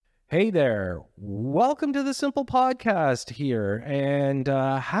Hey there. Welcome to the Simple Podcast here. And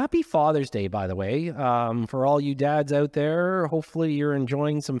happy Father's Day, by the way. For all you dads out there, hopefully you're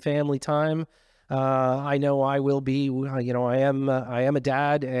enjoying some family time. I know I will be. I am a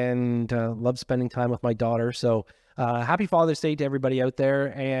dad and love spending time with my daughter. So happy Father's Day to everybody out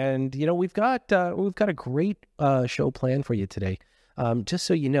there. And, we've got a great show planned for you today. Just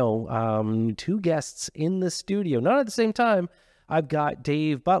so you know, two guests in the studio, not at the same time. I've got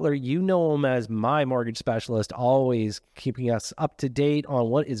Dave Butler. You know him as my mortgage specialist, always keeping us up to date on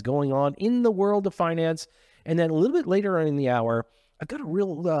what is going on in the world of finance. And then a little bit later on in the hour, I've got a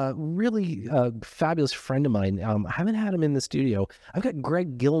really fabulous friend of mine. I haven't had him in the studio. I've got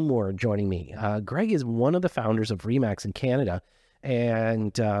Greg Gilmore joining me. Greg is one of the founders of RE/MAX in Canada,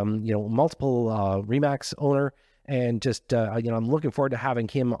 and multiple RE/MAX owner. And just I'm looking forward to having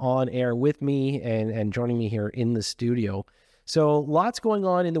him on air with me and joining me here in the studio. So lots going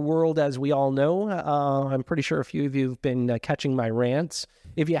on in the world, as we all know. I'm pretty sure a few of you have been catching my rants.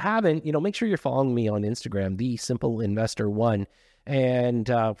 If you haven't, make sure you're following me on Instagram, The Simple Investor One. And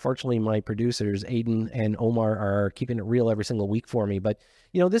fortunately, my producers, Aiden and Omar, are keeping it real every single week for me. But,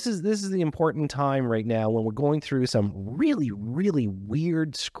 this is the important time right now when we're going through some really, really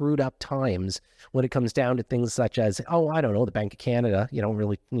weird, screwed up times when it comes down to things such as, the Bank of Canada,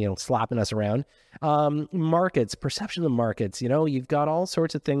 really, slapping us around. Markets, perception of markets, you've got all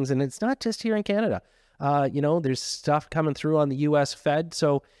sorts of things. And it's not just here in Canada. There's stuff coming through on the U.S. Fed.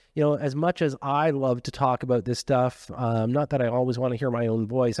 So, as much as I love to talk about this stuff, not that I always want to hear my own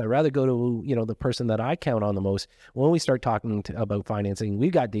voice, I'd rather go to, the person that I count on the most. When we start talking about financing,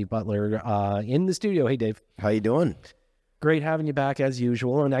 we've got Dave Butler in the studio. Hey, Dave. How you doing? Great having you back as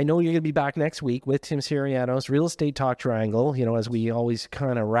usual. And I know you're going to be back next week with Tim Siriano's Real Estate Talk Triangle, as we always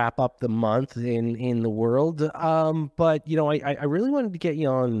kind of wrap up the month in the world. But, I really wanted to get you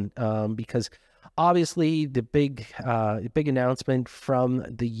on because obviously, the big announcement from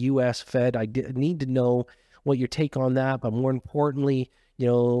the U.S. Fed, I need to know what your take on that. But more importantly,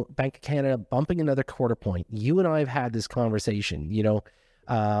 Bank of Canada bumping another quarter point. You and I have had this conversation.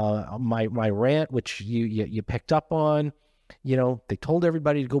 My rant, which you picked up on. They told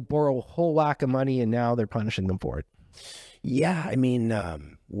everybody to go borrow a whole whack of money, and now they're punishing them for it. Yeah, I mean,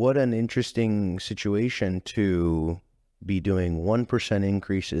 what an interesting situation to be doing 1%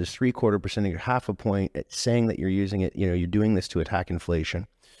 increases, 0.75%, half a point, saying that you're using it, you're doing this to attack inflation,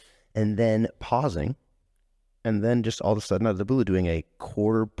 and then pausing, and then just all of a sudden out of the blue doing a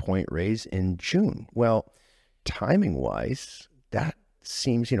quarter point raise in June. Well, timing wise, that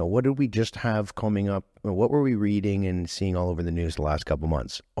seems, what did we just have coming up? What were we reading and seeing all over the news the last couple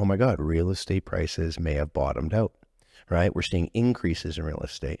months? Oh my God, real estate prices may have bottomed out, right? We're seeing increases in real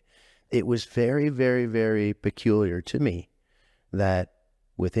estate. It was very, very, very peculiar to me that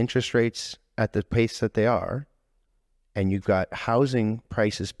with interest rates at the pace that they are, and you've got housing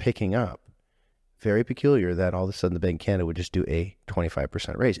prices picking up, very peculiar that all of a sudden the Bank of Canada would just do a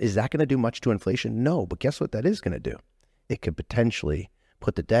 25% raise. Is that going to do much to inflation? No, but guess what that is going to do? It could potentially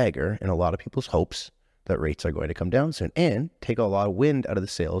put the dagger in a lot of people's hopes that rates are going to come down soon and take a lot of wind out of the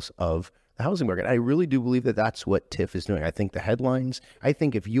sails of the housing market. I really do believe that that's what TIFF is doing. I think the headlines,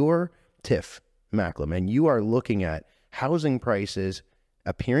 if you're TIFF, Macklem, and you are looking at housing prices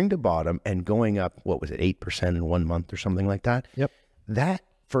appearing to bottom and going up, 8% in 1 month or something like that? Yep. That,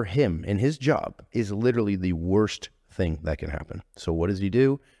 for him and his job, is literally the worst thing that can happen. So what does he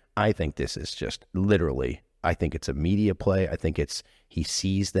do? I think this is just literally, I think it's a media play. I think he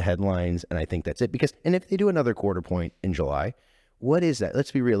sees the headlines, and I think that's it. And if they do another quarter point in July, what is that?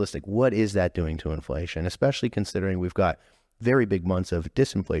 Let's be realistic. What is that doing to inflation? Especially considering we've got very big months of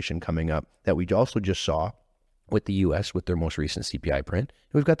disinflation coming up that we also just saw with the U.S. with their most recent CPI print.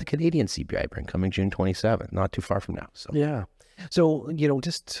 And we've got the Canadian CPI print coming June 27th, not too far from now. So yeah. So,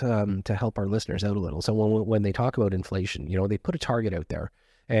 just to help our listeners out a little. So when they talk about inflation, they put a target out there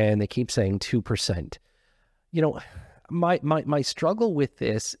and they keep saying 2%. My struggle with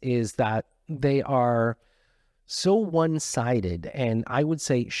this is that they are so one-sided and I would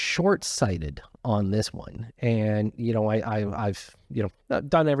say short-sighted on this one. And, I've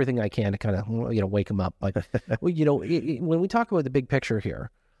done everything I can to kind of, wake them up. But, when we talk about the big picture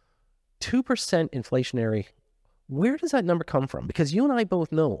here, 2% inflationary, where does that number come from? Because you and I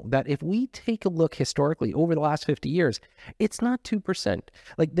both know that if we take a look historically over the last 50 years, it's not 2%.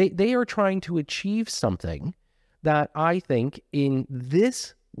 Like they are trying to achieve something that I think in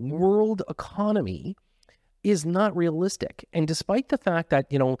this world economy is not realistic. And despite the fact that,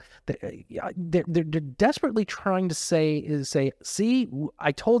 they're desperately trying to say, see,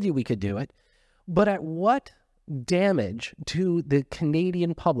 I told you we could do it, but at what damage to the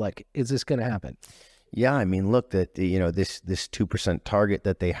Canadian public is this going to happen? Yeah, I mean, look, that this 2% target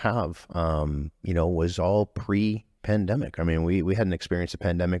that they have, was all pre-pandemic. I mean, we hadn't experienced a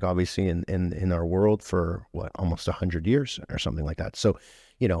pandemic, obviously, in our world for almost 100 years or something like that. So,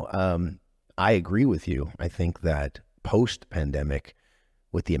 I agree with you. I think that post-pandemic,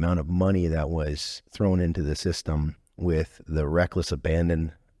 with the amount of money that was thrown into the system, with the reckless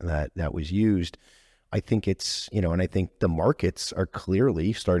abandon that was used, I think it's, and I think the markets are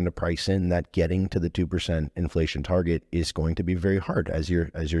clearly starting to price in that getting to the 2% inflation target is going to be very hard, as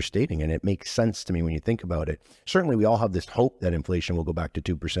you're stating. And it makes sense to me when you think about it. Certainly, we all have this hope that inflation will go back to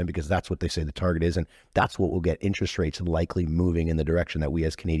 2% because that's what they say the target is. And that's what will get interest rates likely moving in the direction that we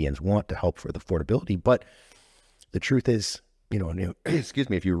as Canadians want to help for the affordability. But the truth is, excuse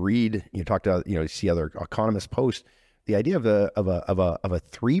me, if you read, you talk to, you see other economists post, the idea of a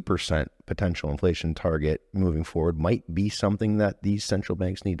 3% potential inflation target moving forward might be something that these central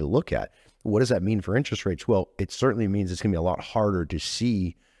banks need to look at. What does that mean for interest rates? Well, it certainly means it's going to be a lot harder to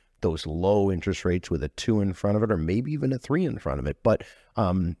see those low interest rates with a 2 in front of it, or maybe even a 3 in front of it. But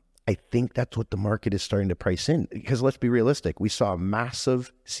I think that's what the market is starting to price in, because let's be realistic. We saw a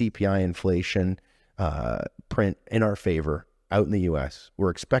massive CPI inflation print in our favor out in the U.S. We're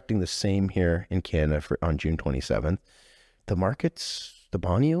expecting the same here in Canada on June 27th. The markets, the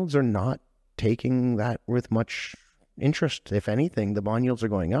bond yields are not taking that with much interest. If anything, the bond yields are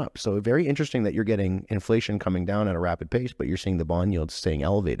going up. So very interesting that you're getting inflation coming down at a rapid pace, but you're seeing the bond yields staying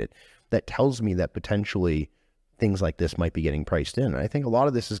elevated. That tells me that potentially things like this might be getting priced in. And I think a lot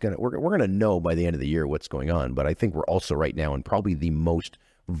of this is we're going to know by the end of the year what's going on. But I think we're also right now in probably the most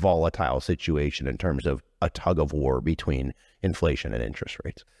volatile situation in terms of a tug of war between inflation and interest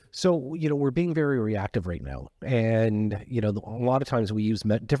rates. So, we're being very reactive right now. And, a lot of times we use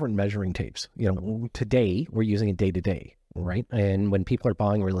different measuring tapes. Today we're using a day-to-day, right? And when people are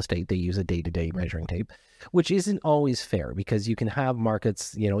buying real estate, they use a day-to-day measuring tape, which isn't always fair, because you can have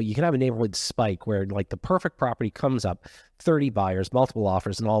markets, you can have a neighborhood spike where like the perfect property comes up, 30 buyers, multiple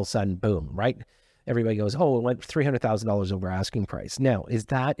offers, and all of a sudden, boom, right? Everybody goes, oh, it went $300,000 over asking price. Now, is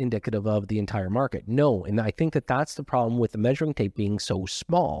that indicative of the entire market? No. And I think that that's the problem with the measuring tape being so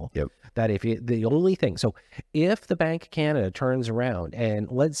small. Yep. That the only thing, so if the Bank of Canada turns around and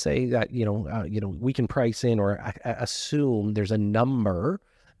let's say that, we can price in or assume there's a number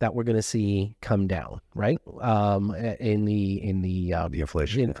that we're going to see come down, right? In the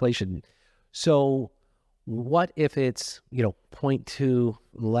inflation. So what if it's, 0.2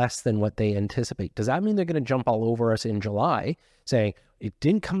 less than what they anticipate? Does that mean they're going to jump all over us in July saying it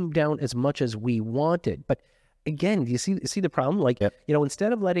didn't come down as much as we wanted? But again, do you see the problem? Like, yep.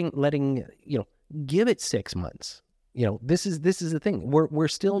 Instead of letting, give it 6 months, this is the thing. We're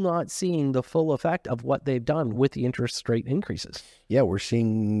still not seeing the full effect of what they've done with the interest rate increases. Yeah, we're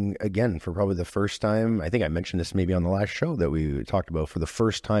seeing, again, for probably the first time, I think I mentioned this maybe on the last show that we talked about, for the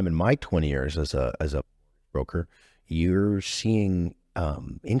first time in my 20 years as a broker, you're seeing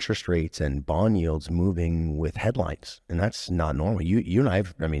interest rates and bond yields moving with headlines, and that's not normal. You and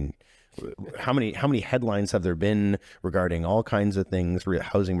I mean, how many headlines have there been regarding all kinds of things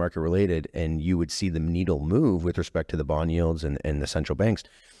housing market related, and you would see the needle move with respect to the bond yields and the central banks?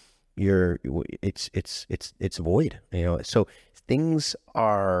 It's void, so things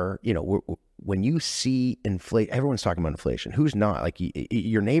are, when you see inflation, everyone's talking about inflation. Who's not? Like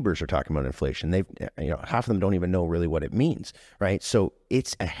your neighbors are talking about inflation. They've, half of them don't even know really what it means, right? So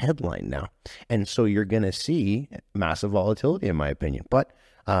it's a headline now. And so you're going to see massive volatility, in my opinion. But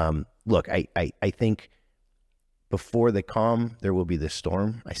look, I think before the calm, there will be the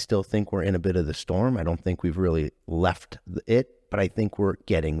storm. I still think we're in a bit of the storm. I don't think we've really left it, but I think we're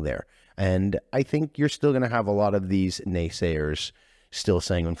getting there. And I think you're still going to have a lot of these naysayers still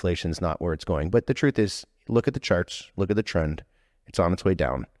saying inflation's not where it's going. But the truth is, look at the charts, look at the trend. It's on its way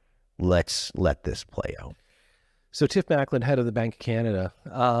down. Let's let this play out. So Tiff Macklin, head of the Bank of Canada,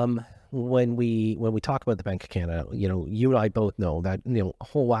 when we talk about the Bank of Canada, you and I both know that, a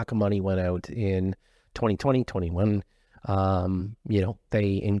whole whack of money went out in 2020, 21.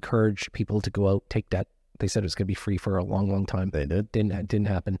 They encouraged people to go out, take debt. They said it was going to be free for a long, long time. They did. Didn't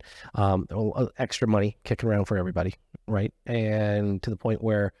happen. Extra money kicking around for everybody, right? And to the point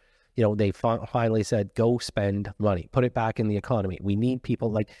where, they finally said, go spend money, put it back in the economy. We need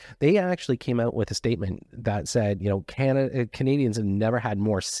people. Like, they actually came out with a statement that said, Canadians have never had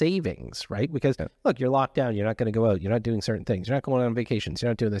more savings, right? Because look, you're locked down. You're not going to go out. You're not doing certain things. You're not going on vacations.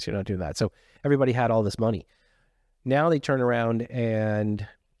 You're not doing this. You're not doing that. So everybody had all this money. Now they turn around and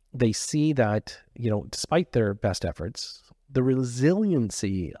they see that, despite their best efforts, the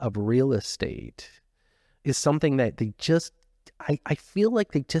resiliency of real estate is something that they just, I feel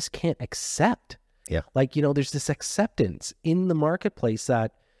like they just can't accept. Yeah. Like, there's this acceptance in the marketplace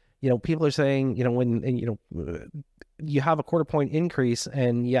that, people are saying, when you have a quarter point increase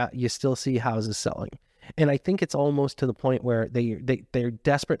and you still see houses selling. And I think it's almost to the point where they're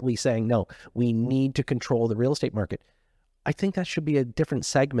desperately saying, no, we need to control the real estate market. I think that should be a different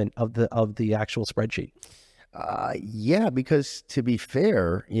segment of the actual spreadsheet. Yeah, because to be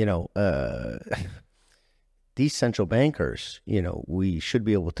fair, these central bankers, we should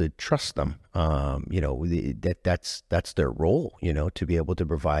be able to trust them. That's their role, to be able to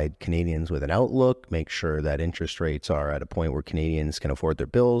provide Canadians with an outlook, make sure that interest rates are at a point where Canadians can afford their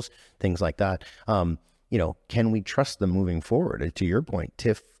bills, things like that. Can we trust them moving forward? And to your point,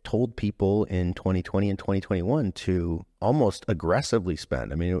 TIF told people in 2020 and 2021 to almost aggressively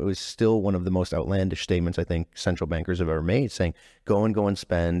spend. I mean, it was still one of the most outlandish statements I think central bankers have ever made, saying, go and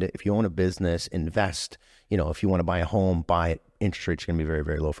spend. If you own a business, invest. If you want to buy a home, buy it. Interest rates are going to be very,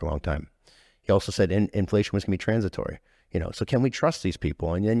 very low for a long time. He also said inflation was going to be transitory. So can we trust these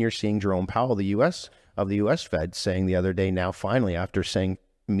people? And then you're seeing Jerome Powell, the U.S. Fed, saying the other day, now finally, after saying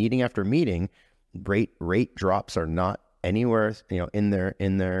meeting after meeting, rate drops are not anywhere, in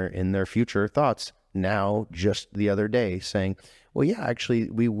their future thoughts. Now, just the other day, saying, well, yeah, actually,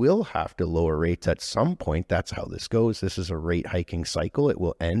 we will have to lower rates at some point. That's how this goes. This is a rate hiking cycle. It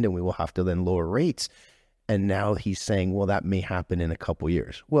will end, and we will have to then lower rates. And now he's saying, well, that may happen in a couple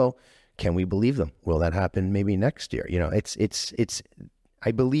years. Well, can we believe them? Will that happen maybe next year? It's.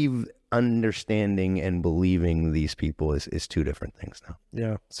 I believe understanding and believing these people is two different things now.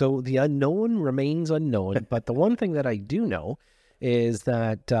 Yeah. So the unknown remains unknown. But the one thing that I do know is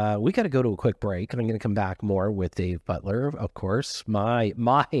that we got to go to a quick break, and I'm going to come back more with Dave Butler, of course, my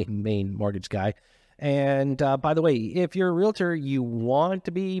main mortgage guy. And by the way, if you're a realtor, you want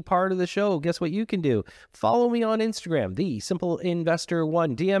to be part of the show, guess what you can do? Follow me on Instagram, The Simple Investor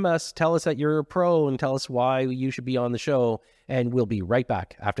One. DM us, tell us that you're a pro, and tell us why you should be on the show. And we'll be right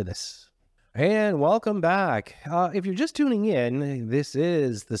back after this. And welcome back. If you're just tuning in, this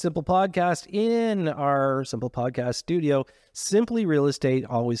is the Simple Podcast in our Simple Podcast studio. Simply Real Estate,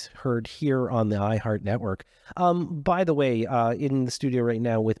 always heard here on the iHeart Network. By the way, in the studio right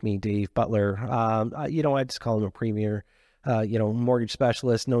now with me, Dave Butler. I just call him a premier, mortgage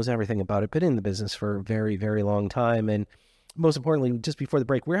specialist, knows everything about it, been in the business for a very, very long time. And most importantly, just before the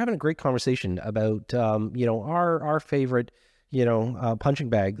break, we're having a great conversation about, our favorite punching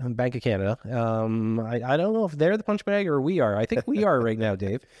bag, Bank of Canada. I don't know if they're the punch bag or we are. I think we are right now,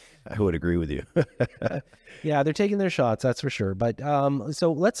 Dave. I would agree with you. Yeah, they're taking their shots, that's for sure. But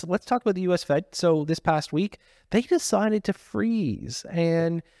so let's talk about the U.S. Fed. So this past week, they decided to freeze.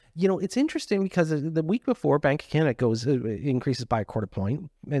 And, it's interesting because the week before, Bank of Canada increases by a quarter point,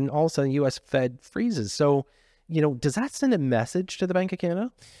 and all of a sudden, U.S. Fed freezes. So, does that send a message to the Bank of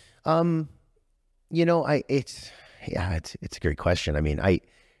Canada? It's a great question. I mean, I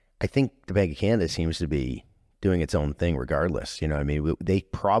think the Bank of Canada seems to be doing its own thing regardless. They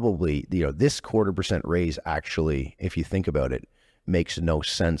probably, this 0.25% raise actually, if you think about it, makes no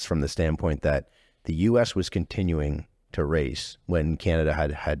sense from the standpoint that the U.S. was continuing to raise when Canada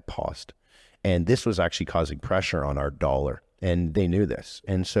had paused. And this was actually causing pressure on our dollar. And they knew this.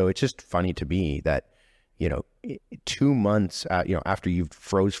 And so it's just funny to me that, 2 months, after you've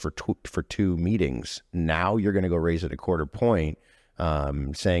froze for two meetings, now you're going to go raise it a quarter point,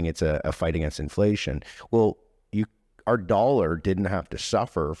 saying it's a fight against inflation. Well, our dollar didn't have to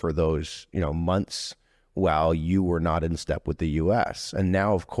suffer for those, months while you were not in step with the U.S. And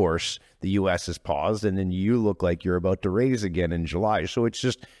now, of course, the U.S. has paused, and then you look like you're about to raise again in July. So it's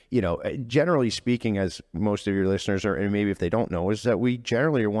just, generally speaking, as most of your listeners are, and maybe if they don't know, is that we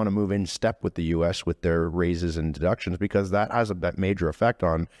generally want to move in step with the U.S. with their raises and deductions, because that has a major effect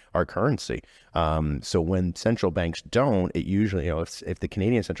on our currency. So when central banks don't, it usually, if the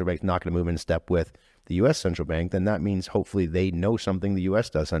Canadian central bank is not going to move in step with the U.S. central bank, then that means hopefully they know something the U.S.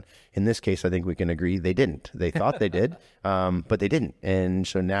 doesn't. In this case, I think we can agree they didn't. They thought they did, but they didn't. And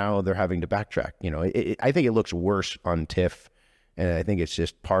so now they're having to backtrack. I think it looks worse on TIF, and I think it's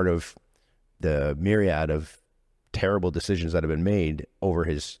just part of the myriad of terrible decisions that have been made over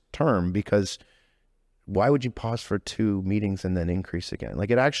his term, because why would you pause for 2 meetings and then increase again?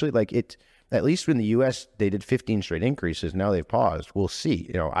 At least in the U.S., they did 15 straight increases. Now they've paused. We'll see.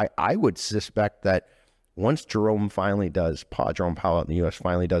 I would suspect that once Jerome Powell in the U.S.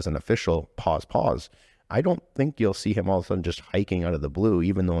 finally does an official pause, I don't think you'll see him all of a sudden just hiking out of the blue,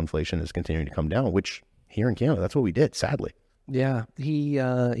 even though inflation is continuing to come down, which here in Canada, that's what we did, sadly. Yeah, he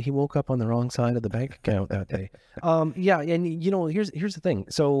woke up on the wrong side of the bank account that day. Yeah, and here's the thing.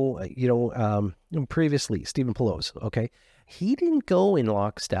 So previously Stephen Pelosi, okay, he didn't go in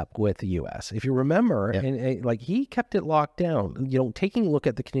lockstep with the U.S. If you remember, Yeah. and like he kept it locked down. Taking a look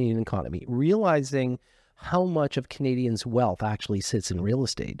at the Canadian economy, realizing how much of Canadians' wealth actually sits in real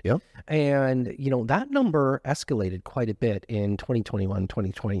estate. Yep. And that number escalated quite a bit in 2021,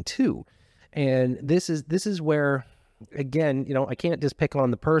 2022. And this is where, again, I can't just pick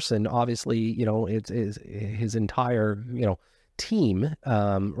on the person. Obviously, it's his entire, team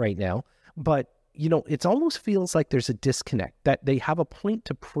right now. But, it almost feels like there's a disconnect, that they have a point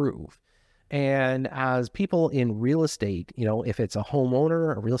to prove. And as people in real estate, if it's a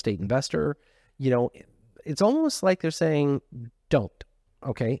homeowner, a real estate investor, it's almost like they're saying, don't.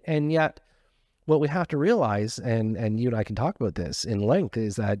 Okay. And yet, what we have to realize, and you and I can talk about this in length,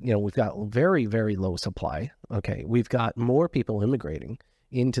 is that, we've got very, very low supply. Okay. We've got more people immigrating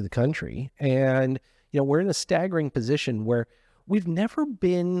into the country. And, we're in a staggering position where we've never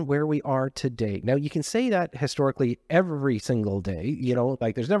been where we are today. Now, you can say that historically every single day,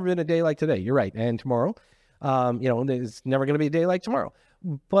 like there's never been a day like today. You're right. And tomorrow, there's never going to be a day like tomorrow.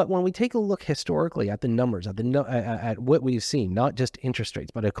 But when we take a look historically at the numbers, at what we've seen, not just interest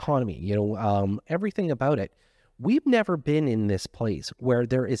rates, but economy, everything about it, we've never been in this place where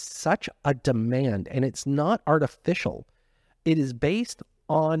there is such a demand, and it's not artificial. It is based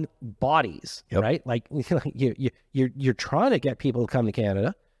on bodies, right? Like you're trying to get people to come to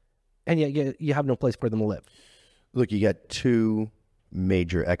Canada, and yet you have no place for them to live. Look, you got two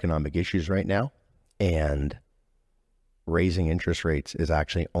major economic issues right now, and raising interest rates is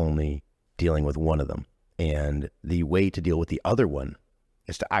actually only dealing with one of them. And the way to deal with the other one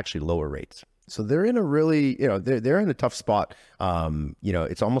is to actually lower rates. So they're in a really, they're in a tough spot.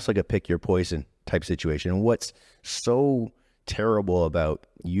 It's almost like a pick your poison type situation. And what's so terrible about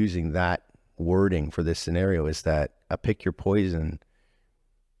using that wording for this scenario is that a pick your poison,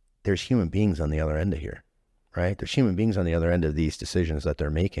 there's human beings on the other end of here, right? There's human beings on the other end of these decisions that they're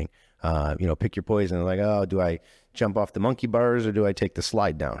making. Pick your poison. Like, oh, do I jump off the monkey bars or do I take the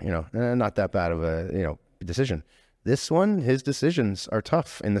slide down? Not that bad of a, decision. This one, his decisions are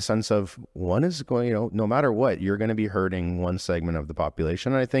tough in the sense of one is going, no matter what, you're going to be hurting one segment of the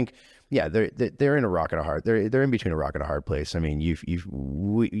population. And I think, yeah, they're in a rock and a hard, they're in between a rock and a hard place. I mean, you,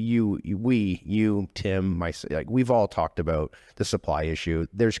 Tim, like we've all talked about the supply issue.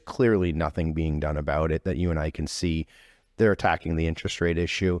 There's clearly nothing being done about it that you and I can see. They're attacking the interest rate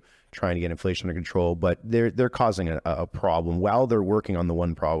issue, trying to get inflation under control, but they're causing a problem. While they're working on the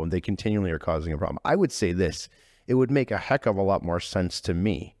one problem, they continually are causing a problem. I would say this, it would make a heck of a lot more sense to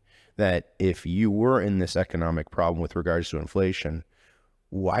me that if you were in this economic problem with regards to inflation,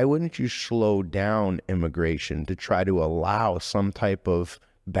 why wouldn't you slow down immigration to try to allow some type of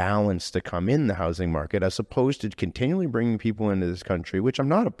balance to come in the housing market, as opposed to continually bringing people into this country, which I'm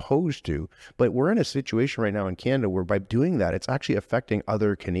not opposed to, but we're in a situation right now in Canada where by doing that, it's actually affecting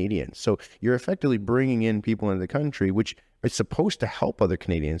other Canadians. So you're effectively bringing in people into the country, which is supposed to help other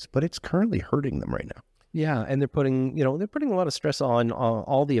Canadians, but it's currently hurting them right now. Yeah, and they're putting a lot of stress on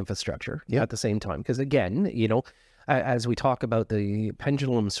all the infrastructure at the same time. Because again, as we talk about the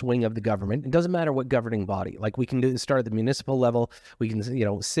pendulum swing of the government, it doesn't matter what governing body. Like we can start at the municipal level, we can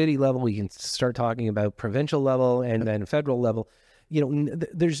city level, we can start talking about provincial level, and then federal level.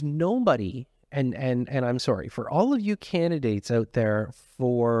 There's nobody. And I'm sorry for all of you candidates out there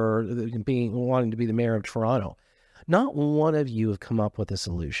for wanting to be the mayor of Toronto. Not one of you have come up with a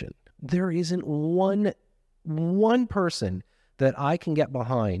solution. There isn't one person that I can get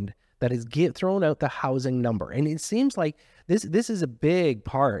behind that has thrown out the housing number. And it seems like this is a big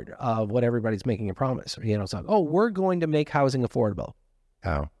part of what everybody's making a promise. It's like, oh, we're going to make housing affordable.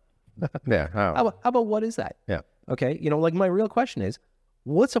 How? Yeah. How? How about what is that? Yeah. Okay. Like my real question is,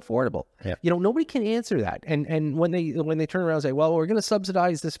 what's affordable? Yeah. Nobody can answer that. And when they turn around and say, well, we're going to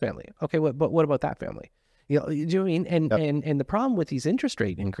subsidize this family. Okay. But what about that family? Do you know what I mean? And the problem with these interest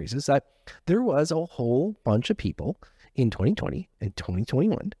rate increases is that there was a whole bunch of people in 2020 and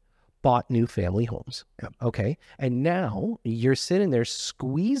 2021 bought new family homes. Yep. Okay. And now you're sitting there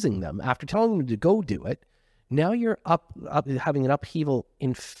squeezing them after telling them to go do it. Now you're up having an upheaval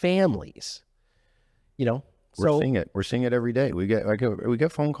in families. We're seeing it. We're seeing it every day. We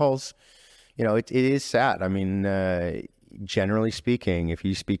get phone calls. It is sad. I mean, generally speaking, if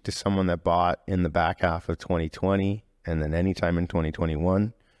you speak to someone that bought in the back half of 2020 and then anytime in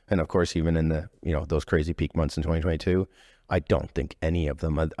 2021, and of course, even in the, those crazy peak months in 2022, I don't think any of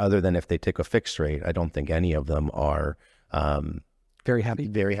them, other than if they take a fixed rate, I don't think any of them are Very happy.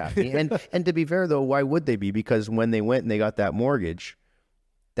 Very happy. And to be fair, though, why would they be? Because when they went and they got that mortgage,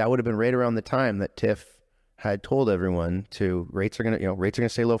 that would have been right around the time that TIF had told everyone rates are going to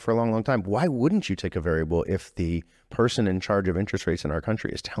stay low for a long, long time. Why wouldn't you take a variable if the person in charge of interest rates in our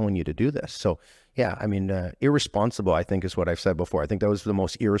country is telling you to do this? So, yeah, I mean, irresponsible, I think, is what I've said before. I think that was the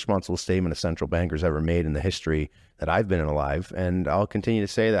most irresponsible statement a central banker's ever made in the history that I've been alive. And I'll continue to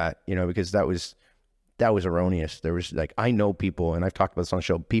say that, because that was erroneous. There was I know people, and I've talked about this on the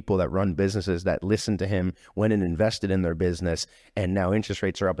show, people that run businesses that listened to him, went and invested in their business, and now interest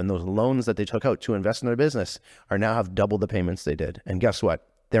rates are up, and those loans that they took out to invest in their business now have double the payments they did. And guess what?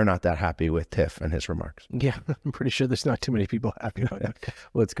 They're not that happy with Tiff and his remarks. Yeah, I'm pretty sure there's not too many people happy with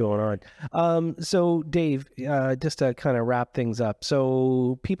what's going on. So Dave, just to kind of wrap things up.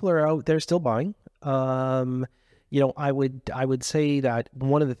 So people are out there still buying. I would say that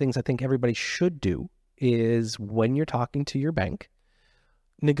one of the things I think everybody should do is when you're talking to your bank,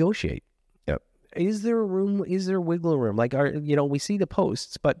 negotiate. Yep. Is there wiggle room? We see the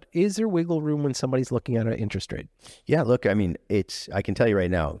posts, but is there wiggle room when somebody's looking at an interest rate? Yeah, look, I mean, I can tell you right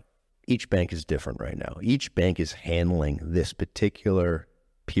now, each bank is different right now. Each bank is handling this particular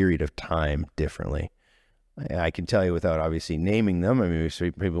period of time differently. I can tell you without obviously naming them. I mean, if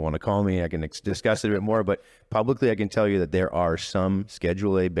people want to call me, I can discuss it a bit more, but publicly I can tell you that there are some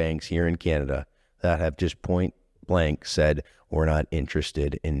Schedule A banks here in Canada that have just point blank said, we're not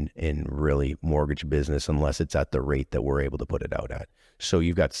interested in really mortgage business unless it's at the rate that we're able to put it out at. So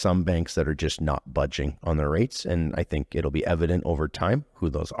you've got some banks that are just not budging on their rates, and I think it'll be evident over time who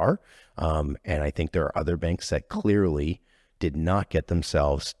those are. And I think there are other banks that clearly did not get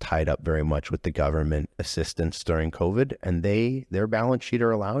themselves tied up very much with the government assistance during COVID, and their balance sheet are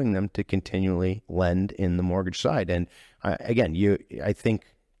allowing them to continually lend in the mortgage side. And I think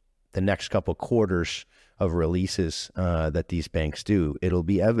the next couple quarters of releases that these banks do, it'll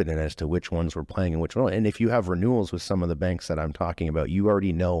be evident as to which ones we're playing and which one. And if you have renewals with some of the banks that I'm talking about, you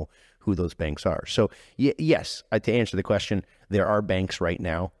already know who those banks are. So yes, to answer the question, there are banks right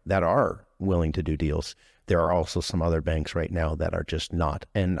now that are willing to do deals. There are also some other banks right now that are just not.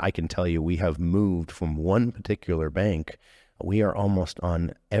 And I can tell you, we have moved from one particular bank. We are almost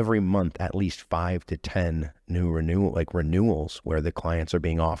on every month, at least 5 to 10 new renewals where the clients are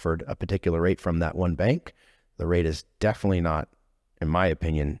being offered a particular rate from that one bank. The rate is definitely not, in my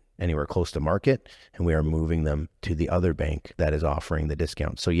opinion, anywhere close to market, and we are moving them to the other bank that is offering the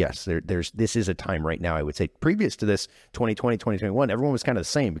discount. So yes, this is a time right now, I would say. Previous to this, 2020, 2021, everyone was kind of the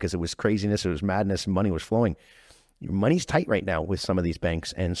same because it was craziness, it was madness, money was flowing. Your money's tight right now with some of these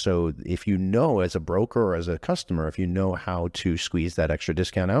banks. And so if you know as a broker or as a customer, if you know how to squeeze that extra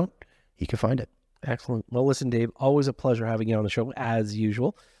discount out, you can find it. Excellent. Well, listen, Dave, always a pleasure having you on the show as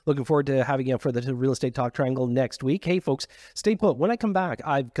usual. Looking forward to having you for the Real Estate Talk Triangle next week. Hey, folks, stay put. When I come back,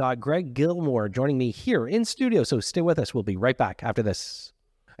 I've got Greg Gilmore joining me here in studio. So stay with us. We'll be right back after this.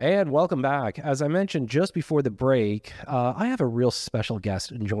 And welcome back. As I mentioned just before the break, I have a real special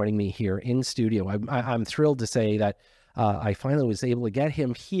guest joining me here in studio. I'm thrilled to say that I finally was able to get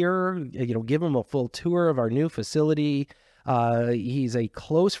him here, give him a full tour of our new facility. He's a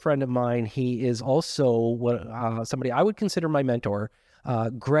close friend of mine. He is also somebody I would consider my mentor,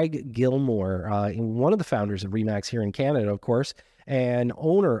 Greg Gilmore, one of the founders of RE/MAX here in Canada, of course, and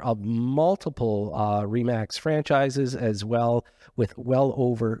owner of multiple RE/MAX franchises as well, with well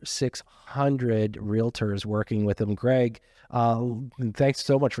over 600 realtors working with him. Greg, thanks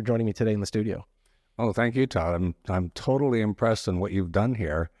so much for joining me today in the studio. Oh, thank you, Todd. I'm totally impressed in what you've done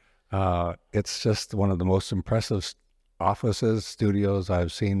here. It's just one of the most impressive offices, studios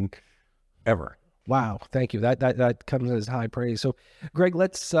I've seen ever. Wow, thank you. That comes as high praise. So, Greg,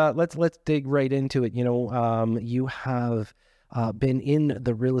 let's dig right into it. You have been in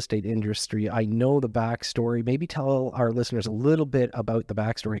the real estate industry. I know the backstory. Maybe tell our listeners a little bit about the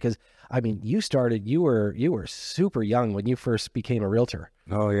backstory, because you were super young when you first became a realtor.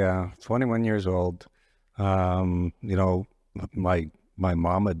 Oh yeah, 21 years old. My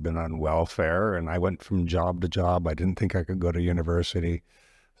mom had been on welfare, and I went from job to job. I didn't think I could go to university,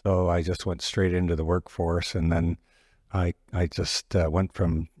 so I just went straight into the workforce, and then I just went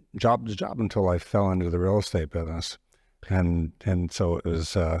from job to job until I fell into the real estate business. And so it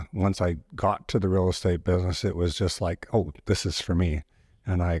was, once I got to the real estate business, it was just like, oh, this is for me.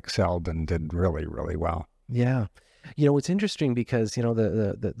 And I excelled and did really, really well. Yeah. It's interesting because,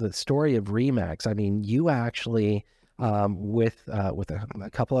 the story of RE/MAX, you actually, with a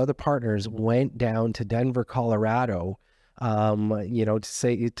couple other partners, went down to Denver, Colorado, to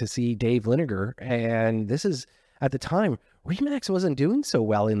see Dave Liniger. And this is, at the time, Remax wasn't doing so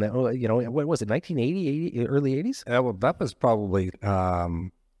well in the, what was it, 1980, early 80s? That was probably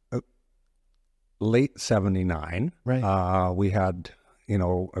late 79. Right. We had,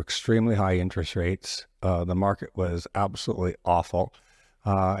 extremely high interest rates. The market was absolutely awful,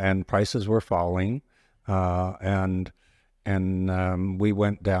 and prices were falling. And we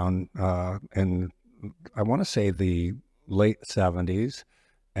went down in, I want to say, the late 70s,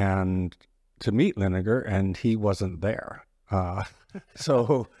 and to meet Lineker, and he wasn't there.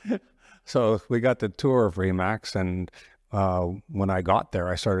 So we got the tour of Remax, and when I got there,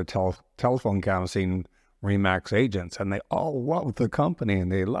 I started telephone canvassing Remax agents, and they all loved the company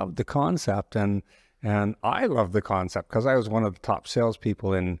and they loved the concept, and I loved the concept because I was one of the top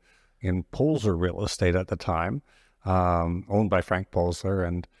salespeople in Polzer Real Estate at the time, owned by Frank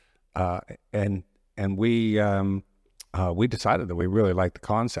Polzer, and we decided that we really liked the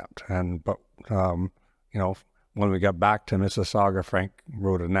concept, but when we got back to Mississauga, Frank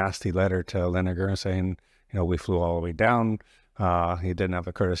wrote a nasty letter to Lineker saying, we flew all the way down. He didn't have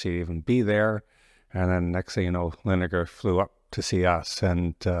the courtesy to even be there. And then next thing you know, Lineker flew up to see us,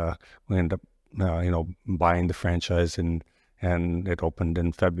 and we ended up, buying the franchise, and it opened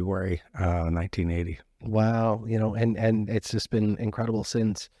in February 1980. Wow. And it's just been incredible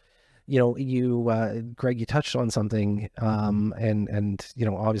since. Greg, you touched on something, and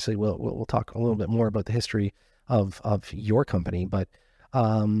obviously we'll talk a little bit more about the history of your company, but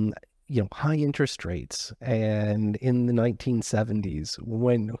high interest rates, and in the 1970s,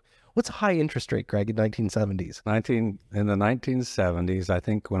 what's a high interest rate, Greg, in 1970s? In the 1970s, I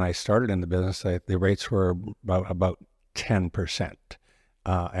think when I started in the business, the rates were about 10%,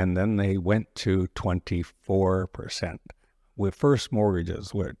 and then they went to 24%. With first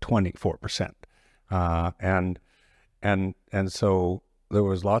mortgages were 24%, and so there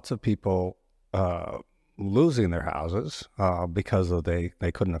was lots of people losing their houses because they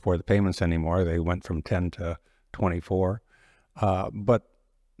couldn't afford the payments anymore. They went from 10 to 24, but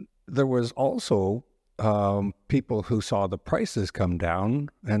there was also people who saw the prices come down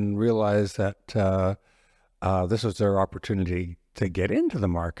and realized that this was their opportunity to get into the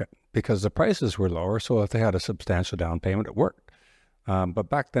market because the prices were lower. So if they had a substantial down payment, it worked. But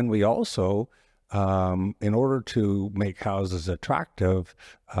back then we also, in order to make houses attractive,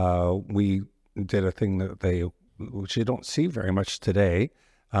 we did a thing which you don't see very much today,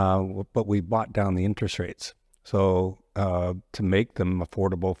 but we bought down the interest rates. So to make them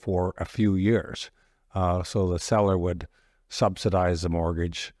affordable for a few years. So the seller would subsidize the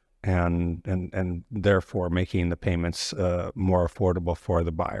mortgage, and therefore making the payments more affordable for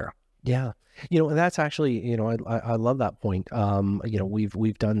the buyer. Yeah. And that's actually, I love that point.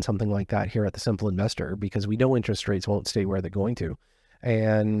 We've done something like that here at the Simple Investor because we know interest rates won't stay where they're going to.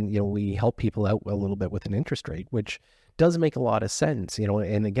 And, we help people out a little bit with an interest rate, which does make a lot of sense,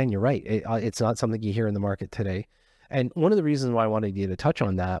 and again, you're right. It's not something you hear in the market today. And one of the reasons why I wanted you to touch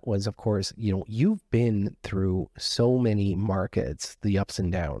on that was, of course, you've been through so many markets, the ups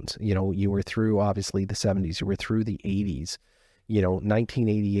and downs. You were through, obviously, the 70s, you were through the 80s,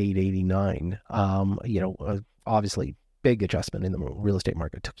 1988, 89, obviously big adjustment in the real estate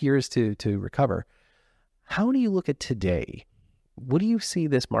market. It took years to recover. How do you look at today? What do you see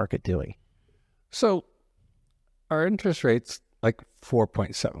this market doing? So our interest rate's like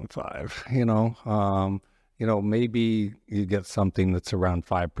 4.75, maybe you get something that's around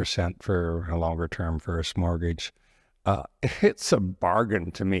 5% for a longer term first mortgage. It's a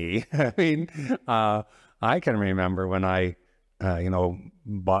bargain to me. I mean, I can remember when I,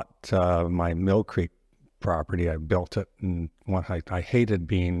 bought my Mill Creek property. I built it, and I hated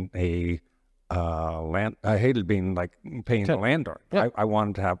being I hated being like paying the landlord. Yeah. I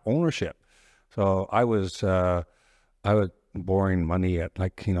wanted to have ownership, so I was borrowing money at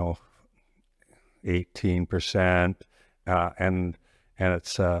 18%, and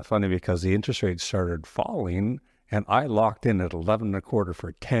it's funny because the interest rates started falling, and I locked in at 11.25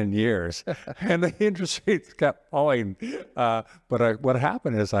 for 10 years, and the interest rates kept falling. But what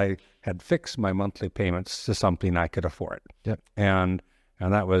happened is I had fixed my monthly payments to something I could afford. Yep. And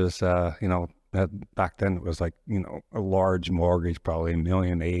that was back then it was a large mortgage, probably $1.8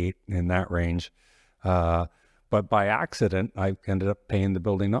 million in that range. But by accident, I ended up paying the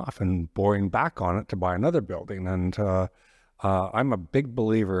building off and borrowing back on it to buy another building. And I'm a big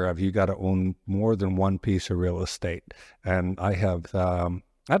believer of you got to own more than one piece of real estate. And I've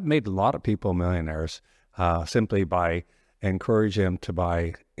made a lot of people millionaires simply by encouraging them to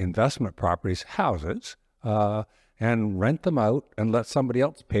buy investment properties, houses, and rent them out and let somebody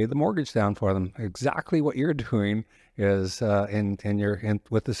else pay the mortgage down for them. Exactly what you're doing is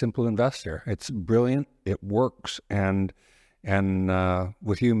with the Simple Investor. It's brilliant. It works. And And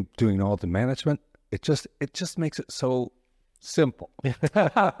with you doing all the management, it just makes it so simple.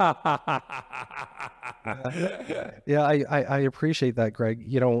 Yeah, I appreciate that,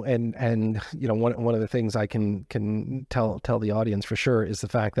 Greg. And one of the things I can tell the audience for sure is the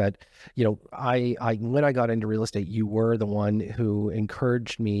fact that, I when I got into real estate, you were the one who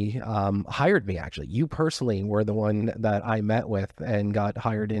encouraged me, hired me actually. You personally were the one that I met with and got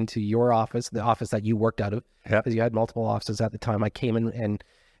hired into your office, the office that you worked out of, because you had multiple offices at the time. I came in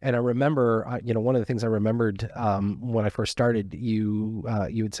and I remember, one of the things I remembered when I first started, you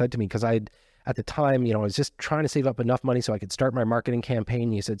had said to me, because at the time, I was just trying to save up enough money so I could start my marketing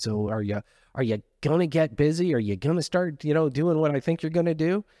campaign. You said, so are you gonna get busy? Are you gonna start, doing what I think you're gonna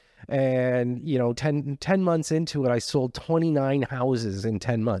do? And 10 months into it, I sold 29 houses in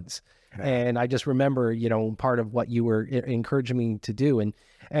 10 months. Yeah. And I just remember, part of what you were encouraging me to do.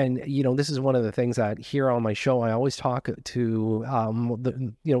 And this is one of the things that here on my show, I always talk to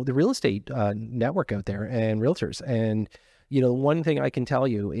the real estate network out there and realtors. And one thing I can tell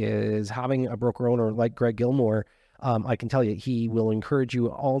you is having a broker owner like Greg Gilmore, I can tell you he will encourage you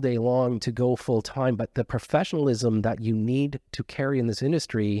all day long to go full time. But the professionalism that you need to carry in this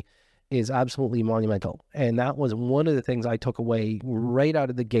industry is absolutely monumental. And that was one of the things I took away right out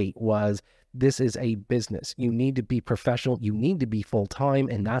of the gate was this is a business. You need to be professional. You need to be full time.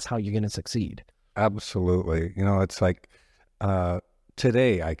 And that's how you're going to succeed. Absolutely. It's like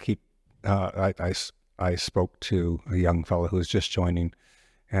today I spoke to a young fellow who's just joining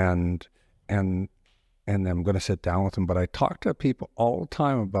and I'm going to sit down with him, but I talk to people all the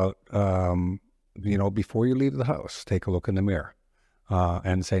time about, before you leave the house, take a look in the mirror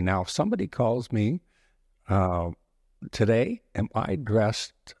and say, now, if somebody calls me today, am I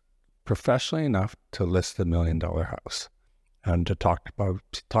dressed professionally enough to list the $1 million house and to talk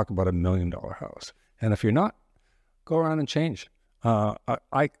about $1 million house? And if you're not, go around and change.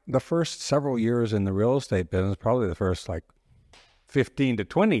 The first several years in the real estate business, probably the first 15 to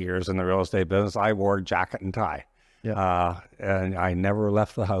 20 years in the real estate business, I wore jacket and tie. Yeah. And I never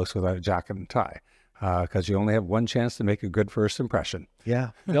left the house without a jacket and tie because you only have one chance to make a good first impression.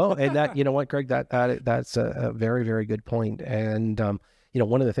 Yeah. No, and that, you know what, Greg, that's a very, very good point. And,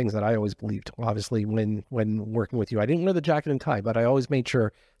 one of the things that I always believed, obviously, when working with you, I didn't wear the jacket and tie, but I always made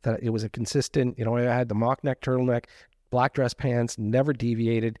sure that it was a consistent, I had the mock neck turtleneck, black dress pants, never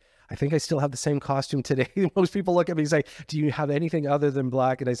deviated. I think I still have the same costume today. Most people look at me and say, do you have anything other than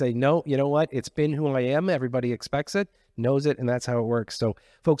black? And I say, no, you know what? It's been who I am. Everybody expects it, knows it, and that's how it works. So,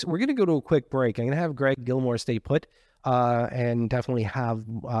 folks, we're going to go to a quick break. I'm going to have Greg Gilmore stay put and definitely have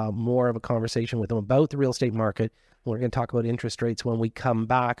more of a conversation with him about the real estate market. We're going to talk about interest rates when we come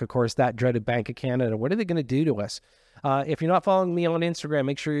back. Of course, that dreaded Bank of Canada. What are they going to do to us? If you're not following me on Instagram,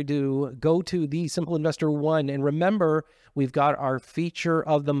 make sure you do. Go to The Simple Investor 1. And remember, we've got our feature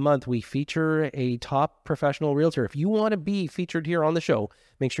of the month. We feature a top professional realtor. If you want to be featured here on the show,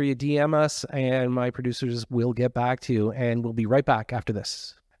 make sure you DM us and my producers will get back to you. And we'll be right back after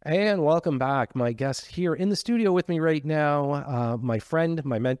this. And welcome back. My guest here in the studio with me right now, my friend,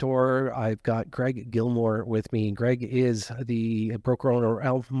 my mentor, I've got Greg Gilmore with me. Greg is the broker owner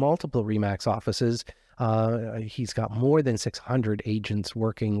of multiple RE/MAX offices. He's got more than 600 agents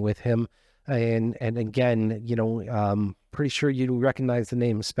working with him. And again, pretty sure you recognize the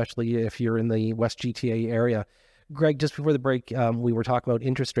name, especially if you're in the West GTA area. Greg, just before the break, we were talking about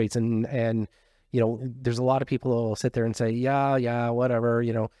interest rates and there's a lot of people who will sit there and say, yeah, whatever,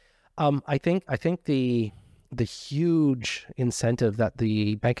 I think the huge incentive that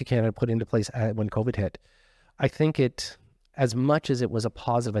the Bank of Canada put into place when COVID hit, I think it, as much as it was a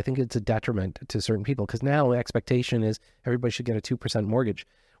positive, I think it's a detriment to certain people because now the expectation is everybody should get a 2% mortgage,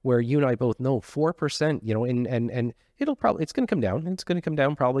 where you and I both know 4%, and it's going to come down. It's going to come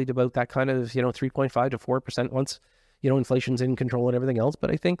down probably to about that kind of, 3.5 to 4% once, inflation's in control and everything else. But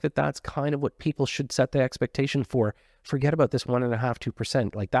I think that that's kind of what people should set the expectation for. Forget about this 1.5%,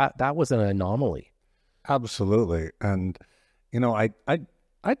 2%. Like that was an anomaly. Absolutely. And, I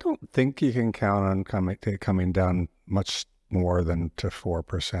don't think you can count on coming down much more than to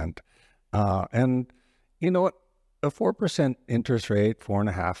 4%. And you know what? A 4% interest rate,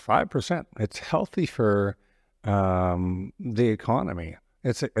 4.5%, 5%, it's healthy for the economy.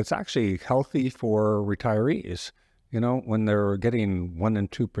 It's actually healthy for retirees. When they're getting 1% and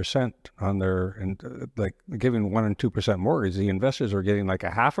 2% on giving 1% and 2% mortgage, the investors are getting like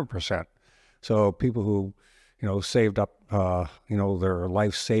 0.5%. So people who, saved up, their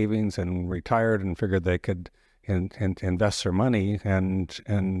life savings and retired and figured they could invest their money and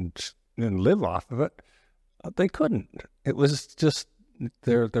live off of it, they couldn't. It was just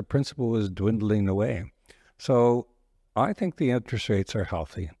their principal was dwindling away. So I think the interest rates are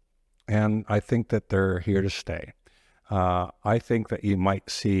healthy, and I think that they're here to stay. I think that you might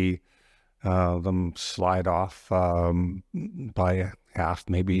see them slide off by half,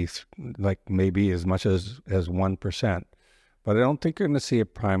 maybe as much as 1%. But I don't think you're going to see a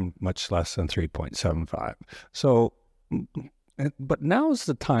prime much less than 3.75. So, but now is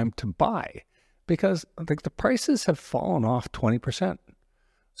the time to buy, because like the prices have fallen off 20%.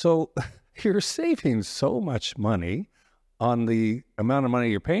 So you're saving so much money on the amount of money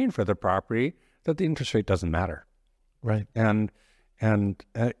you're paying for the property that the interest rate doesn't matter. Right. And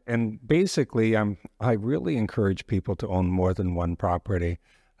basically, I really encourage people to own more than one property.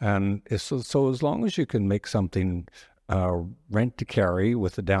 And so as long as you can make something rent to carry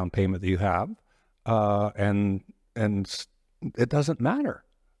with the down payment that you have, and it doesn't matter.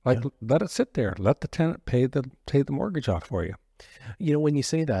 Let it sit there. Let the tenant pay the mortgage off for you. When you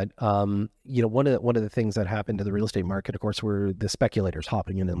say that, one of the things that happened to the real estate market, of course, were the speculators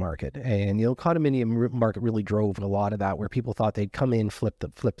hopping into the market, and condominium market really drove a lot of that, where people thought they'd come in, flip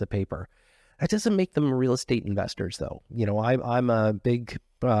the paper. That doesn't make them real estate investors, though. I'm a big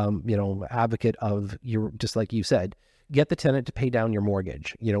advocate of, just like you said, get the tenant to pay down your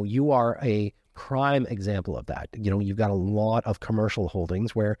mortgage. You are a prime example of that. You've got a lot of commercial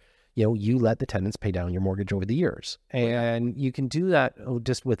holdings where you let the tenants pay down your mortgage over the years. And you can do that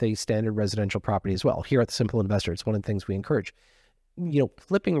just with a standard residential property as well. Here at the Simple Investor, it's one of the things we encourage.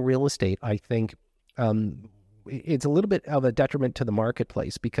 Flipping real estate, I think it's a little bit of a detriment to the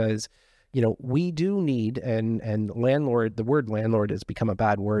marketplace, because we do need, and landlord, the word landlord has become a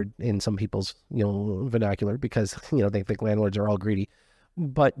bad word in some people's vernacular, because they think landlords are all greedy.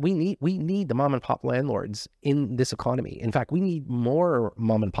 But we need the mom and pop landlords in this economy. In fact, we need more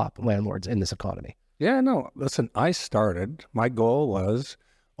mom and pop landlords in this economy. Yeah, no, listen, my goal was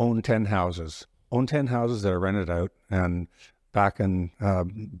own 10 houses that are rented out. And back when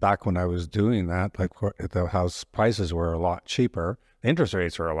I was doing that, like the house prices were a lot cheaper, the interest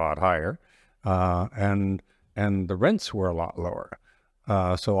rates were a lot higher, and the rents were a lot lower.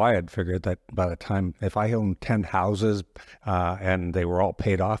 So I had figured that by the time, if I owned 10 houses and they were all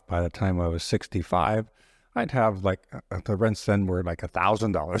paid off by the time I was 65, I'd have the rents then were like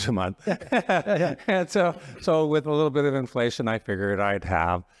 $1,000 a month. And so with a little bit of inflation, I figured I'd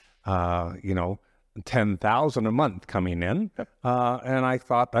have, $10,000 a month coming in. And I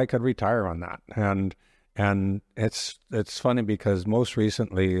thought I could retire on that. And it's funny, because most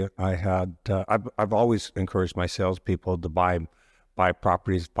recently I had, I've always encouraged my salespeople to buy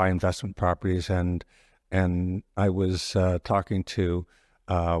properties, buy investment properties. And I was talking to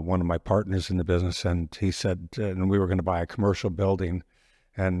one of my partners in the business, and he said, and we were going to buy a commercial building,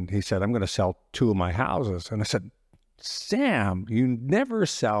 and he said, I'm going to sell 2 of my houses. And I said, Sam, you never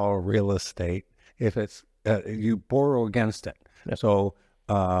sell real estate if it's, you borrow against it. Yeah. So,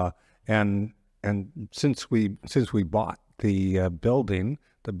 and since we bought the building,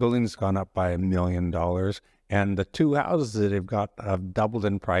 the building's gone up by $1 million. And the 2 houses that they've got have doubled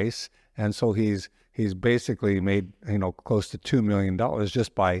in price, and so he's basically made close to $2 million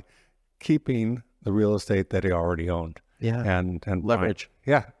just by keeping the real estate that he already owned. Yeah, and leverage.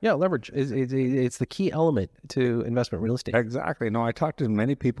 Yeah, leverage it's the key element to investment real estate. Exactly. No, I talked to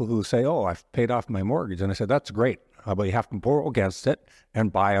many people who say, "Oh, I've paid off my mortgage," and I said, "That's great, but you have to borrow against it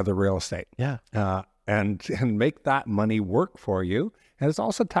and buy other real estate." Yeah, and make that money work for you. And it's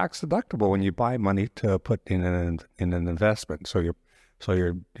also tax deductible when you buy money to put in an investment. So your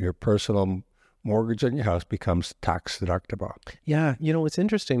personal mortgage on your house becomes tax deductible. Yeah, it's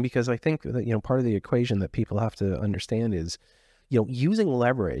interesting, because I think that part of the equation that people have to understand is, using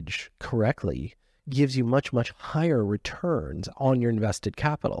leverage correctly gives you much, much higher returns on your invested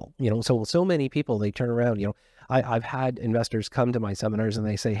capital. So many people, they turn around, I've had investors come to my seminars and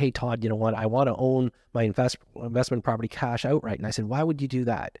they say, "Hey, Todd, you know what? I want to own my investment property cash outright." And I said, "Why would you do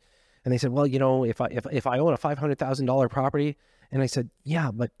that?" And they said, "Well, if I own a $500,000 property," and I said, "Yeah,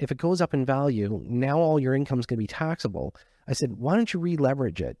 but if it goes up in value, now all your income is going to be taxable." I said, "Why don't you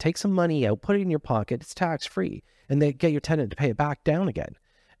re-leverage it? Take some money out, put it in your pocket. It's tax-free, and they get your tenant to pay it back down again."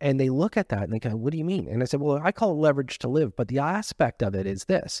 And they look at that and they go, "What do you mean?" And I said, "Well, I call it leverage to live, but the aspect of it is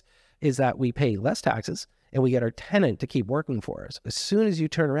that we pay less taxes, and we get our tenant to keep working for us. As soon as you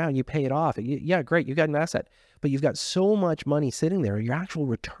turn around, you pay it off. Yeah, great, you got an asset, but you've got so much money sitting there, your actual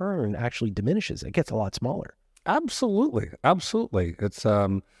return actually diminishes. It gets a lot smaller." Absolutely. It's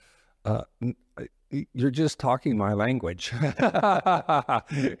you're just talking my language. I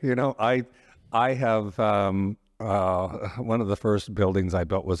have one of the first buildings I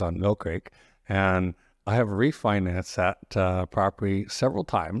built was on Mill Creek, and I have refinanced that property several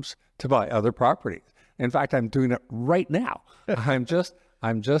times to buy other properties. In fact, I'm doing it right now. I'm just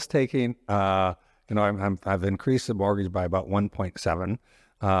taking, I've increased the mortgage by about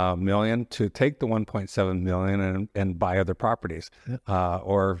 1.7 million to take the 1.7 million and buy other properties,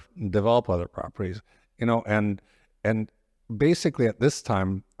 or develop other properties, and basically at this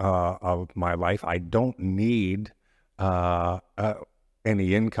time of my life, I don't need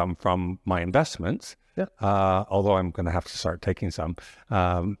any income from my investments. Although I'm going to have to start taking some,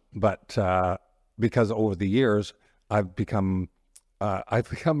 but because over the years I've become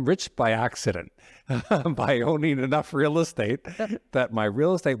rich by accident by owning enough real estate that my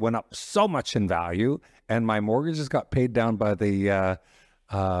real estate went up so much in value, and my mortgages got paid down by the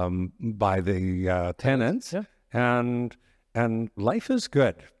tenants, and life is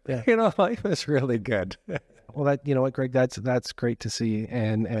good. Life is really good. Well, you know what, Greg, that's great to see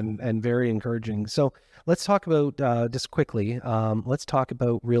and very encouraging. So let's talk about just quickly. Let's talk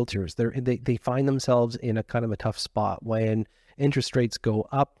about realtors. They find themselves in a kind of a tough spot when interest rates go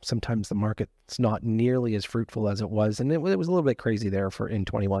up. Sometimes the market's not nearly as fruitful as it was, and it was a little bit crazy there in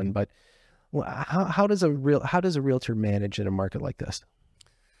 21. But how does a realtor manage in a market like this?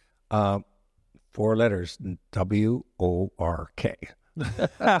 4 letters, WORK.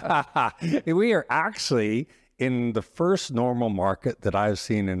 We are actually in the first normal market that I've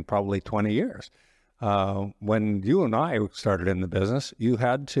seen in probably 20 years. When you and I started in the business, you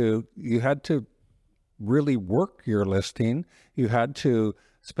had to really work your listing. You had to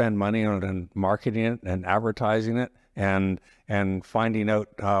spend money on it and marketing it and advertising it and finding out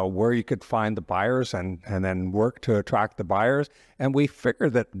where you could find the buyers and then work to attract the buyers. And we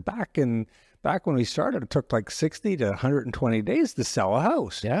figured that back when we started, it took like 60 to 120 days to sell a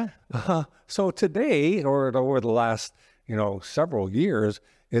house. Yeah. So today, or over the last, several years,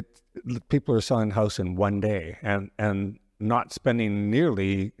 people are selling a house in one day and not spending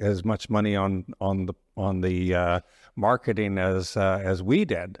nearly as much money on the marketing as we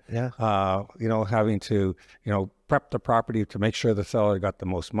did. Yeah. Having to, prep the property to make sure the seller got the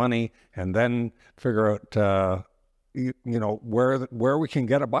most money, and then figure out, where we can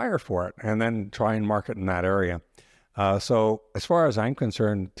get a buyer for it, and then try and market in that area. So as far as I'm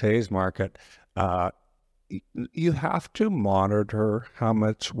concerned, today's market, you have to monitor how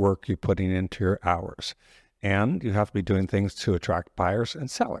much work you're putting into your hours, and you have to be doing things to attract buyers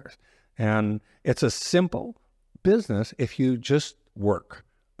and sellers. And it's a simple business if you just work.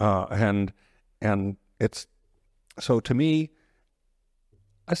 And it's, so to me,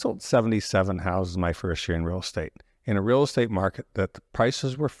 I sold 77 houses my first year in real estate, in a real estate market that the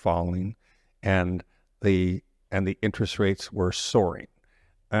prices were falling and the interest rates were soaring.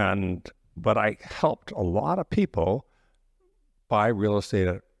 But I helped a lot of people buy real estate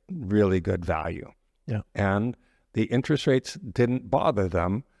at really good value. Yeah. And the interest rates didn't bother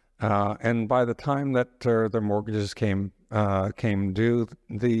them. And by the time that their mortgages came due,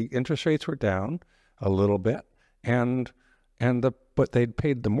 the interest rates were down a little bit, but they'd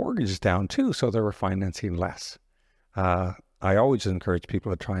paid the mortgages down too, so they were financing less. I always encourage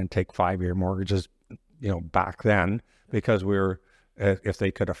people to try and take 5-year mortgages, back then, because if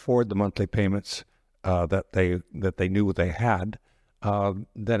they could afford the monthly payments that they knew they had,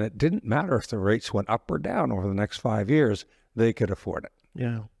 then it didn't matter if the rates went up or down over the next 5 years, they could afford it.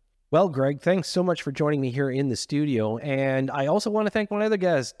 Yeah. Well, Greg, thanks so much for joining me here in the studio. And I also want to thank my other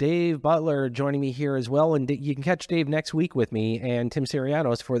guest, Dave Butler, joining me here as well. And you can catch Dave next week with me and Tim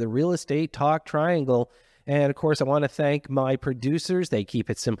Sirianos for the Real Estate Talk Triangle. And of course, I want to thank my producers. They keep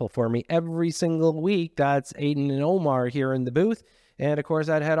it simple for me every single week. That's Aiden and Omar here in the booth. And of course,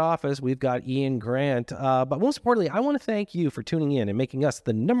 at head office, we've got Ian Grant. But most importantly, I want to thank you for tuning in and making us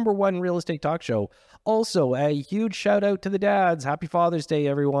the #1 real estate talk show. Also, a huge shout out to the dads. Happy Father's Day,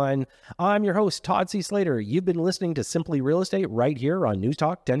 everyone. I'm your host, Todd C. Slater. You've been listening to Simply Real Estate right here on News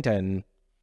Talk 1010.